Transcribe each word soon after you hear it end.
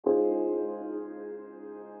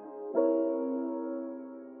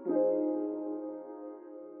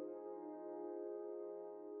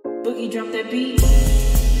Boogie drop that beat.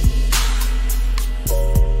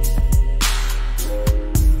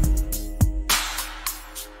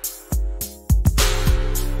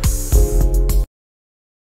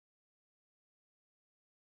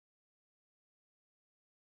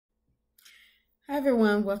 Hi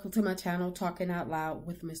everyone, welcome to my channel, Talking Out Loud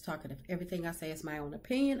with Miss Talkative. Everything I say is my own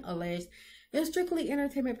opinion, alleged, and strictly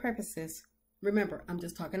entertainment purposes. Remember, I'm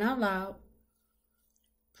just talking out loud.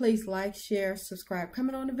 Please like, share, subscribe,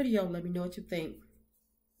 comment on the video, let me know what you think.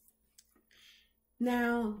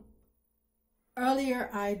 Now, earlier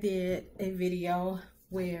I did a video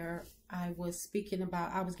where I was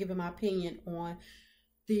giving my opinion on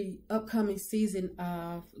the upcoming season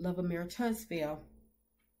of Love and Marriage Huntsville.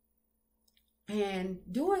 And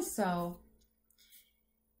doing so,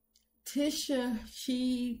 Tisha,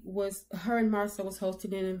 her and Marcel was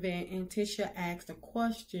hosting an event, and Tisha asked a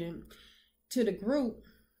question to the group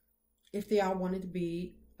if they all wanted to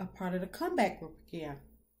be a part of the comeback group again.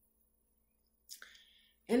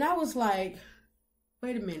 And I was like,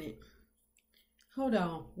 wait a minute. Hold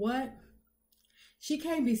on. What? She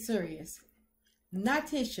can't be serious. Not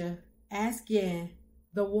Tisha asking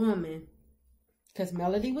the woman, because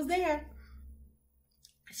Melody was there.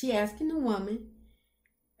 She asking the woman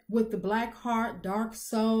with the black heart, dark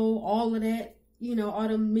soul, all of that, you know, all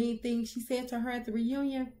the mean things she said to her at the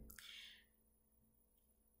reunion.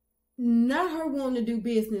 Not her wanting to do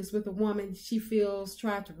business with a woman she feels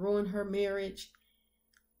tried to ruin her marriage.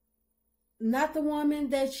 Not the woman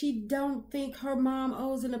that she don't think her mom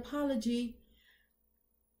owes an apology.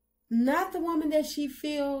 Not the woman that she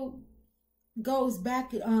feel goes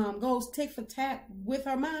tit for tat with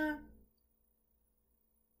her mom.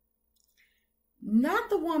 Not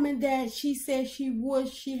the woman that she said she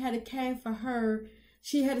wished she had came for her.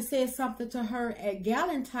 She had said something to her at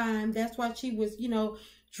Galentine. That's why she was, you know,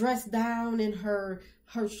 dressed down in her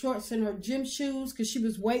shorts and her gym shoes because she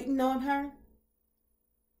was waiting on her.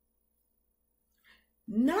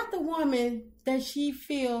 Not the woman that she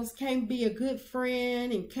feels can't be a good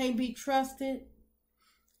friend and can't be trusted.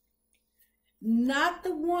 Not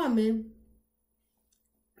the woman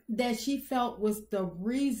that she felt was the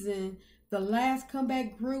reason the last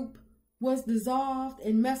comeback group was dissolved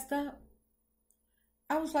and messed up.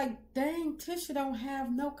 I was like, dang, Tisha don't have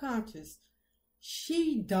no conscience.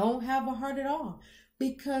 She don't have a heart at all.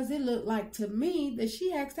 Because it looked like to me that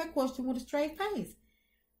she asked that question with a straight face.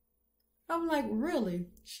 I'm like, really?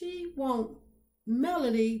 She want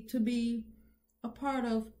Melody to be a part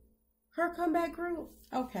of her comeback group?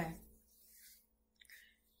 Okay.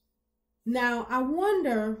 Now, I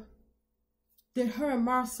wonder, did her and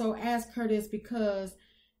Marcel ask her this because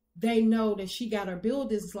they know that she got her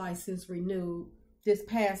builder's license renewed this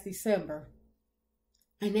past December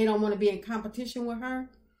and they don't want to be in competition with her?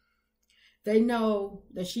 They know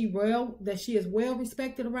that she is well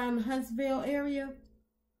respected around the Huntsville area.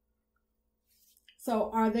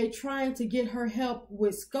 So are they trying to get her help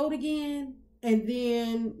with Scott again and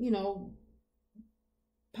then, you know,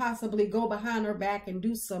 possibly go behind her back and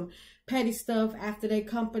do some petty stuff after their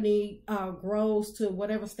company grows to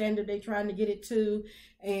whatever standard they're trying to get it to,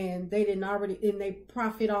 and they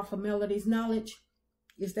profit off of Melody's knowledge?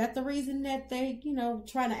 Is that the reason that they, you know,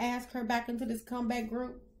 trying to ask her back into this comeback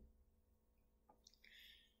group?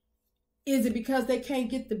 Is it because they can't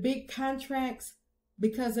get the big contracts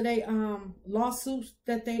because of they lawsuits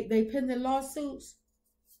that they pending lawsuits?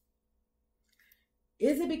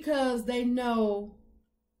 Is it because they know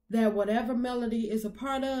that whatever Melody is a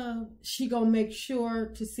part of, she gonna make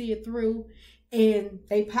sure to see it through, and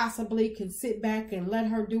they possibly can sit back and let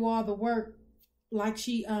her do all the work like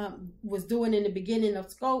she was doing in the beginning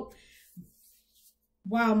of Scope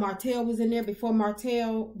while Martell was in there before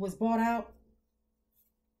Martell was bought out?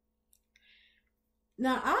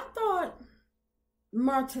 Now, I thought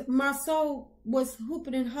Marcel was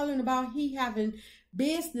hooping and hollering about he having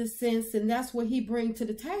business sense, and that's what he bring to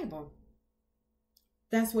the table.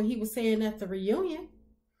 That's what he was saying at the reunion.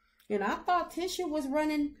 And I thought Tisha was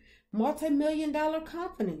running multi-million-dollar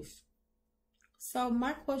companies. So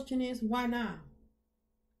my question is, why not?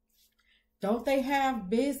 Don't they have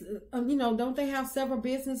don't they have several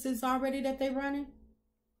businesses already that they're running?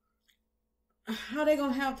 How they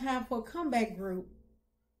gonna have time for a comeback group?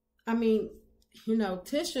 I mean, you know,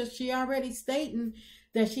 Tisha, she already stating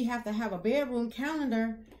that she have to have a bedroom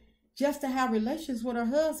calendar just to have relations with her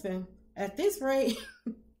husband. At this rate,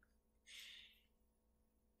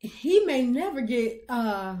 he may never get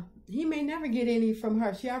any from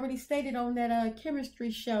her. She already stated on that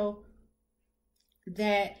chemistry show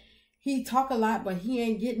that he talk a lot, but he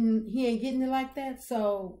ain't getting it like that.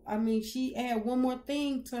 So I mean, she add one more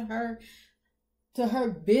thing to her to her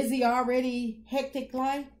busy, already hectic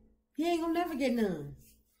life, he ain't gonna never get none.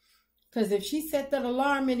 Because if she set that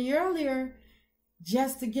alarm any earlier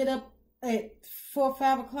just to get up at 4 or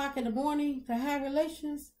 5 o'clock in the morning to have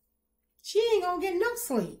relations, she ain't gonna get no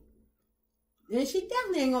sleep. And she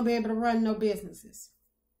definitely ain't gonna be able to run no businesses.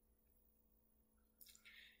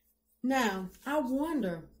 Now, I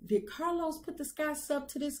wonder, did Carlos put the Scotts up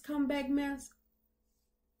to this comeback mess?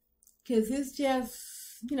 Because it's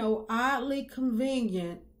just, oddly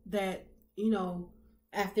convenient that,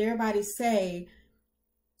 after everybody say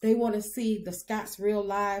they want to see the Scotts' real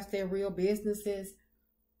lives, their real businesses,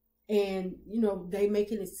 and, they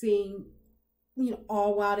making it seem,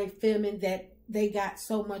 all while they filming that they got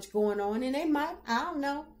so much going on. And they might, I don't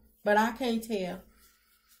know, but I can't tell.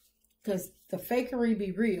 Because the fakery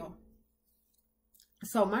be real.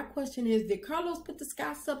 So my question is, did Carlos put the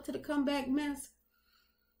Scotts up to the comeback mess?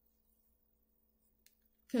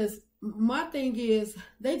 Because my thing is,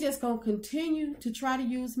 they just going to continue to try to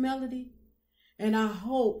use Melody. And I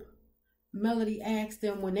hope Melody asks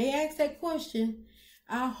them, when they ask that question,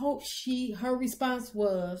 I hope her response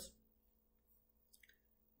was,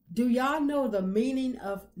 do y'all know the meaning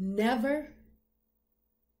of never?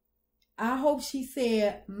 I hope she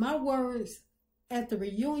said, my words at the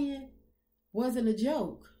reunion wasn't a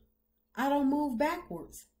joke. I don't move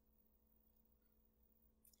backwards.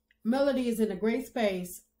 Melody is in a great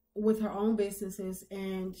space with her own businesses,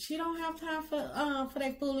 and she don't have time for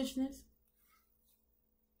that foolishness.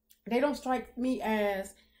 They don't strike me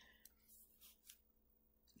as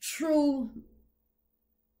true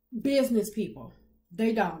business people.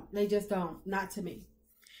 They don't. They just don't. Not to me.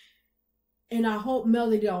 And I hope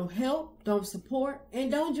Melody don't help, don't support,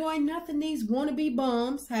 and don't join nothing these wannabe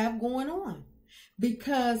bums have going on.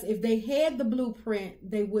 Because if they had the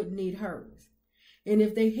blueprint, they wouldn't need hers. And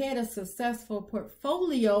if they had a successful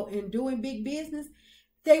portfolio in doing big business,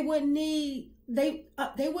 they wouldn't need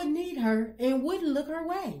her and wouldn't look her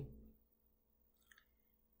way.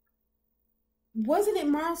 Wasn't it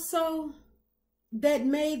Marceau that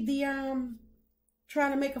made the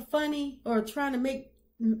trying to make a funny or trying to make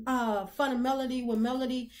fun of Melody when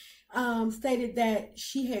Melody stated that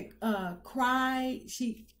she had cried.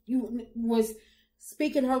 She was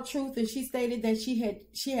speaking her truth, and she stated that she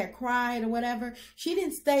had cried or whatever. She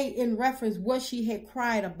didn't state in reference what she had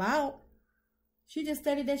cried about. She just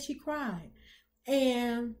stated that she cried.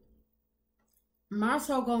 And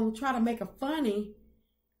Marceau gonna try to make a funny,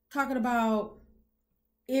 talking about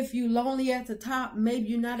if you lonely at the top, maybe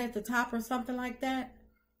you're not at the top or something like that.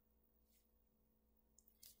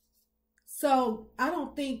 So I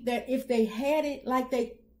don't think that if they had it like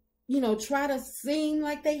they, try to seem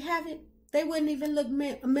like they have it, they wouldn't even look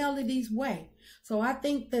Melody's way. So I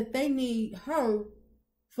think that they need her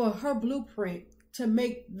for her blueprint to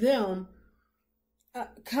make them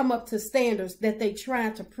come up to standards that they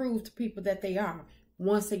try to prove to people that they are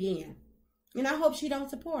once again. And I hope she don't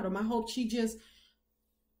support them. I hope she just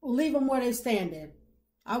leave them where they standing.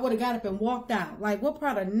 I would have got up and walked out. Like, what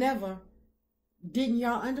part of never didn't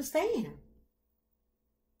y'all understand?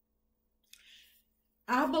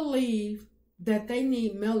 I believe that they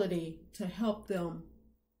need Melody to help them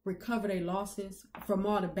recover their losses from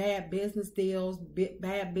all the bad business deals,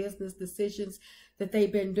 bad business decisions that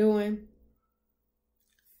they've been doing.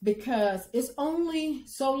 Because it's only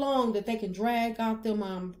so long that they can drag out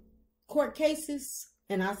them court cases.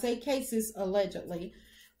 And I say cases allegedly,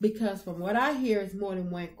 because from what I hear, it's more than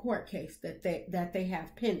one court case that they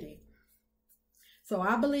have pending. So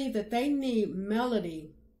I believe that they need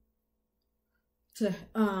Melody to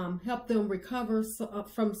help them recover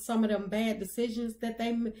from some of them bad decisions that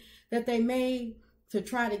they made, to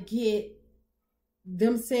try to get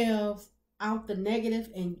themselves out the negative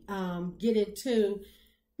and get into,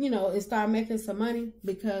 and start making some money.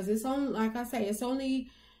 Because it's only, like I say, it's only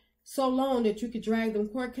so long that you could drag them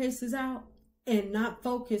court cases out and not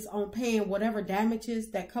focus on paying whatever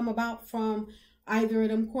damages that come about from either of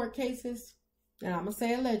them court cases. And I'm going to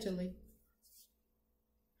say allegedly.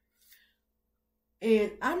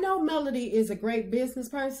 And I know Melody is a great business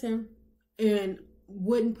person and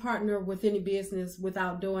wouldn't partner with any business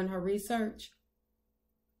without doing her research.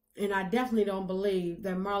 And I definitely don't believe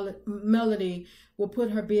that Melody will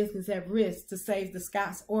put her business at risk to save the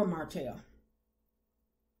Scotts or Martell.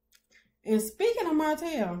 And speaking of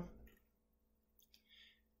Martell,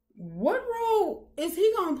 what role is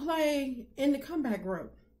he going to play in the comeback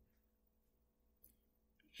group?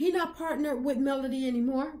 He not partnered with Melody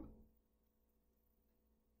anymore.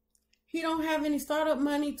 He don't have any startup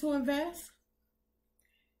money to invest.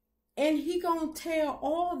 And he gonna tell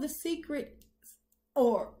all the secrets,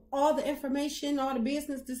 or all the information, all the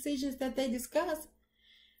business decisions that they discuss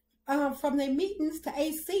from their meetings to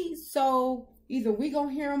AC. So either we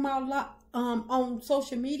gonna hear them out on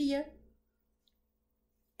social media,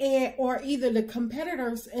 or either the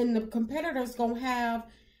competitors, and the competitors gonna have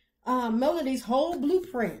Melody's whole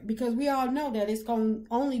blueprint, because we all know that it's gonna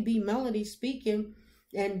only be Melody speaking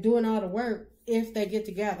and doing all the work if they get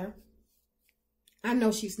together. I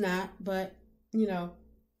know she's not, but you know,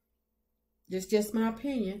 it's just my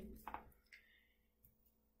opinion.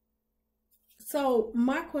 So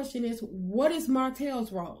my question is, what is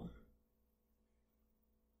Martell's role?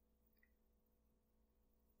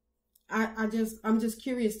 I'm just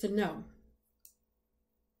curious to know.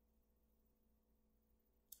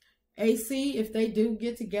 AC, if they do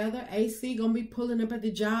get together, AC gonna be pulling up at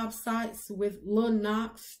the job sites with Lil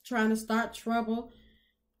Knox, trying to start trouble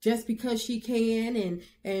just because she can,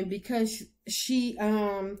 and because she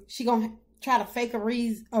gonna try to fake a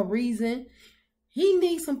reason. He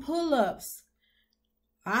needs some pull-ups.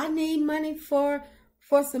 I need money for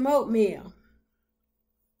some oatmeal.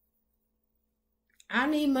 I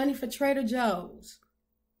need money for Trader Joe's.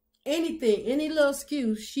 Anything, any little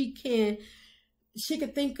excuse she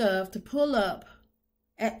could think of to pull up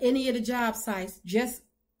at any of the job sites, just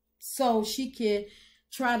so she can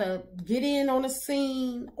try to get in on the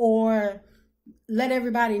scene or let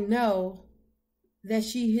everybody know that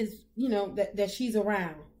she is, you know, that she's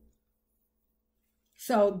around.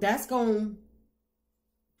 So that's going to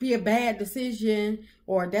be a bad decision,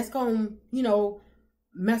 or that's going to, you know,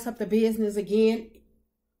 mess up the business again,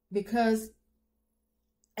 because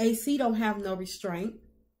AC don't have no restraint.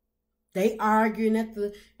 They arguing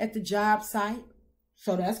at the job site.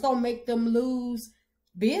 So that's going to make them lose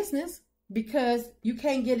business, because you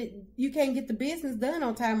can't get the business done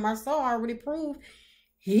on time. Marcel already proved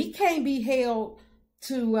he can't be held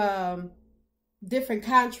to different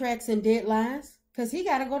contracts and deadlines, because he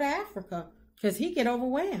got to go to Africa, because he get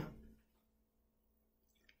overwhelmed.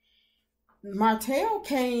 Martell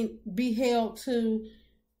can't be held to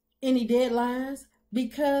any deadlines,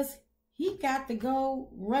 because he got to go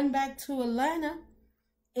run back to Atlanta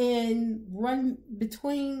and run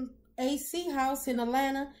between AC house in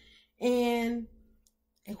Atlanta, and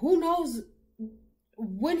who knows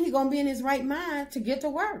when he gonna be in his right mind to get to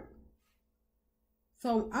work.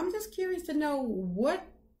 So I'm just curious to know what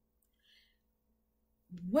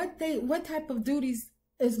type of duties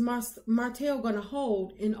is Martell gonna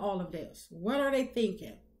hold in all of this. What are they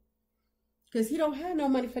thinking? Because he don't have no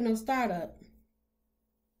money for no startup.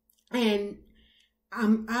 And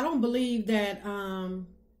I don't believe that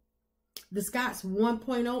the Scotts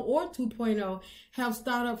 1.0 or 2.0 have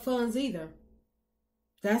startup funds either.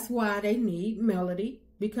 That's why they need Melody,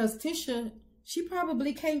 because Tisha, she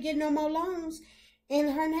probably can't get no more loans in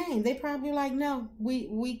her name. They probably like, no,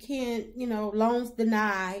 we can't, you know, loans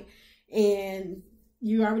denied, and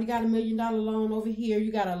you already got $1 million loan over here.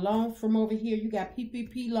 You got a loan from over here. You got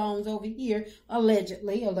PPP loans over here,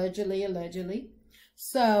 allegedly.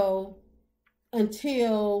 So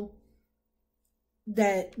until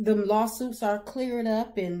that them lawsuits are cleared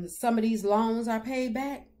up and some of these loans are paid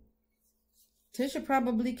back, Tisha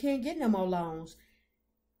probably can't get no more loans.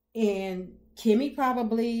 And Kimmy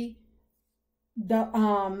probably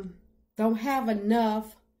don't have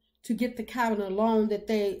enough to get the kind of loan that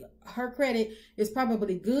her credit is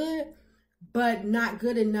probably good, but not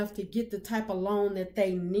good enough to get the type of loan that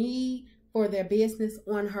they need for their business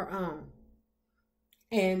on her own.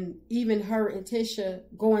 And even her and Tisha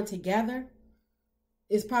going together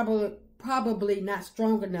is probably not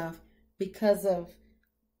strong enough, because of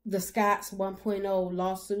the Scotts 1.0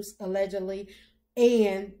 lawsuits allegedly,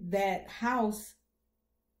 and that house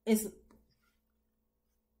is,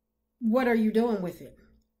 what are you doing with it?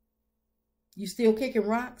 You still kicking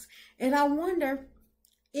rocks? And I wonder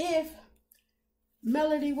if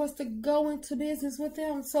Melody was to go into business with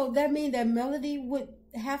them, so that means that Melody would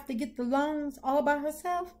have to get the loans all by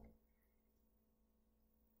herself?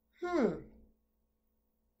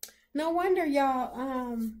 No wonder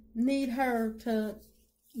y'all need her to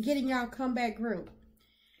get in y'all comeback group.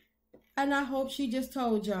 And I hope she just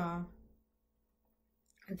told y'all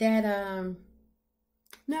that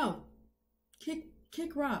no,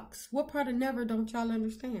 kick rocks. What part of never don't y'all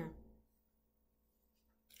understand?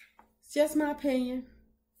 It's just my opinion.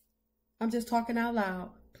 I'm just talking out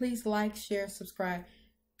loud. Please like, share, subscribe.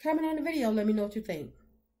 Comment on the video. Let me know what you think.